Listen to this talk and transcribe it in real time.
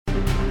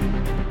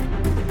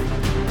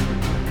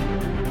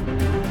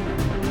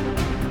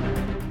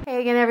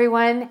Hey again,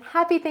 everyone.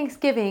 Happy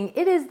Thanksgiving.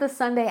 It is the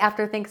Sunday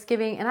after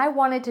Thanksgiving, and I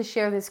wanted to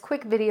share this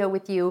quick video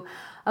with you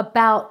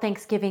about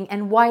Thanksgiving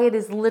and why it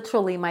is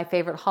literally my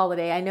favorite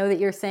holiday. I know that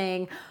you're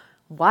saying,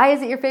 why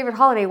is it your favorite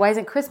holiday? Why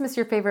isn't Christmas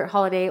your favorite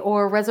holiday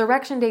or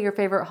Resurrection Day your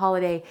favorite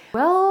holiday?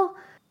 Well,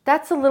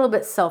 that's a little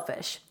bit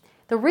selfish.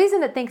 The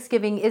reason that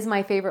Thanksgiving is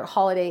my favorite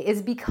holiday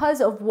is because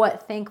of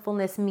what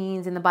thankfulness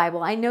means in the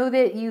Bible. I know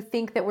that you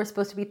think that we're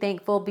supposed to be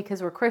thankful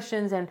because we're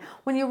Christians, and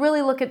when you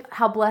really look at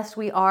how blessed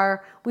we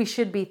are, we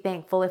should be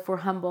thankful if we're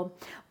humble.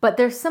 But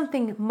there's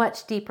something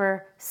much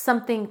deeper,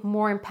 something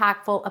more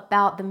impactful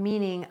about the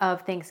meaning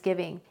of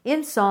Thanksgiving.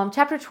 In Psalm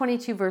chapter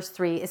 22, verse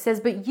 3, it says,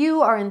 "But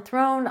you are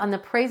enthroned on the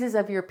praises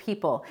of your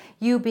people,"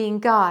 you being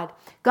God.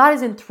 God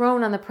is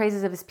enthroned on the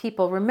praises of his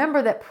people.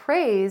 Remember that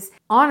praise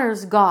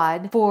honors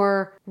God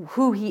for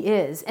who he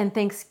is, and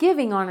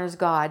thanksgiving honors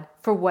God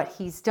for what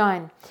he's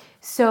done.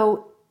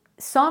 So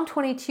Psalm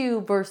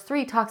 22 verse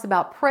 3 talks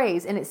about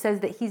praise, and it says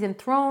that he's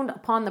enthroned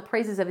upon the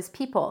praises of his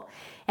people.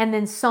 And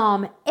then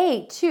Psalm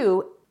 8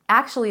 too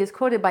actually is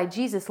quoted by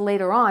Jesus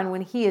later on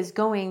when he is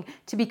going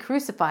to be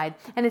crucified.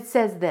 And it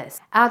says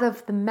this, "Out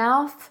of the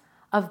mouth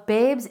of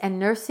babes and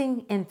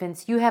nursing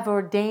infants, you have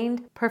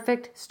ordained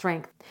perfect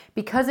strength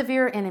because of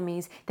your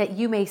enemies, that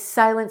you may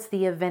silence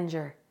the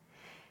Avenger."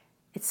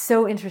 It's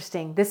so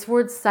interesting. This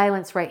word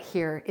silence right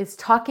here is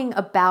talking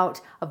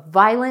about a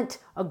violent,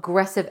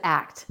 aggressive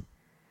act.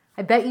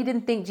 I bet you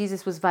didn't think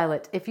Jesus was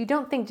violent. If you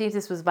don't think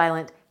Jesus was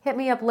violent, hit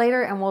me up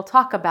later and we'll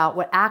talk about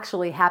what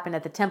actually happened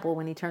at the temple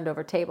when he turned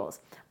over tables.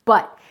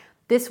 But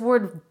this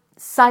word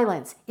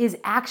silence is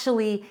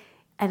actually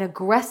an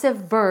aggressive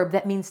verb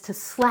that means to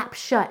slap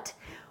shut.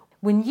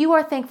 When you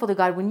are thankful to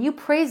God, when you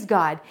praise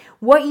God,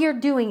 what you're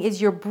doing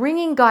is you're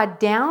bringing God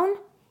down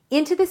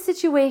into the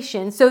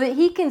situation so that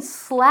he can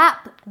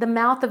slap the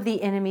mouth of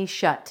the enemy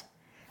shut.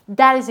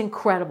 That is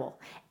incredible.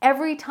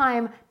 Every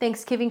time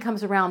Thanksgiving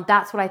comes around,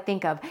 that's what I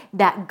think of,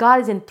 that God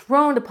is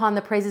enthroned upon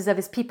the praises of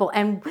his people.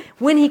 And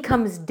when he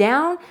comes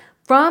down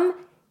from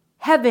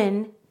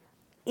heaven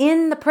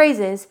in the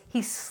praises,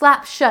 he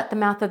slaps shut the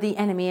mouth of the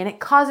enemy, and it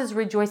causes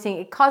rejoicing.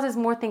 It causes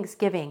more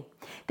thanksgiving.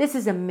 This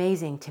is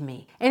amazing to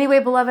me. Anyway,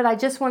 beloved, I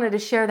just wanted to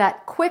share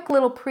that quick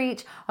little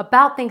preach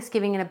about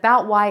Thanksgiving and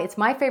about why it's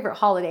my favorite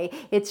holiday.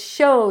 It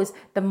shows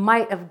the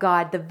might of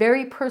God, the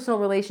very personal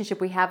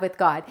relationship we have with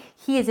God.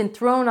 He is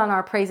enthroned on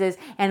our praises,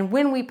 and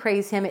when we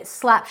praise him, it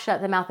slaps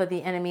shut the mouth of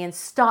the enemy and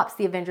stops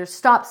the Avenger,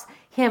 stops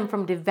him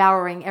from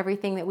devouring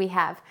everything that we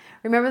have.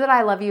 Remember that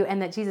I love you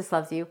and that Jesus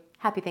loves you.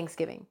 Happy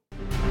Thanksgiving.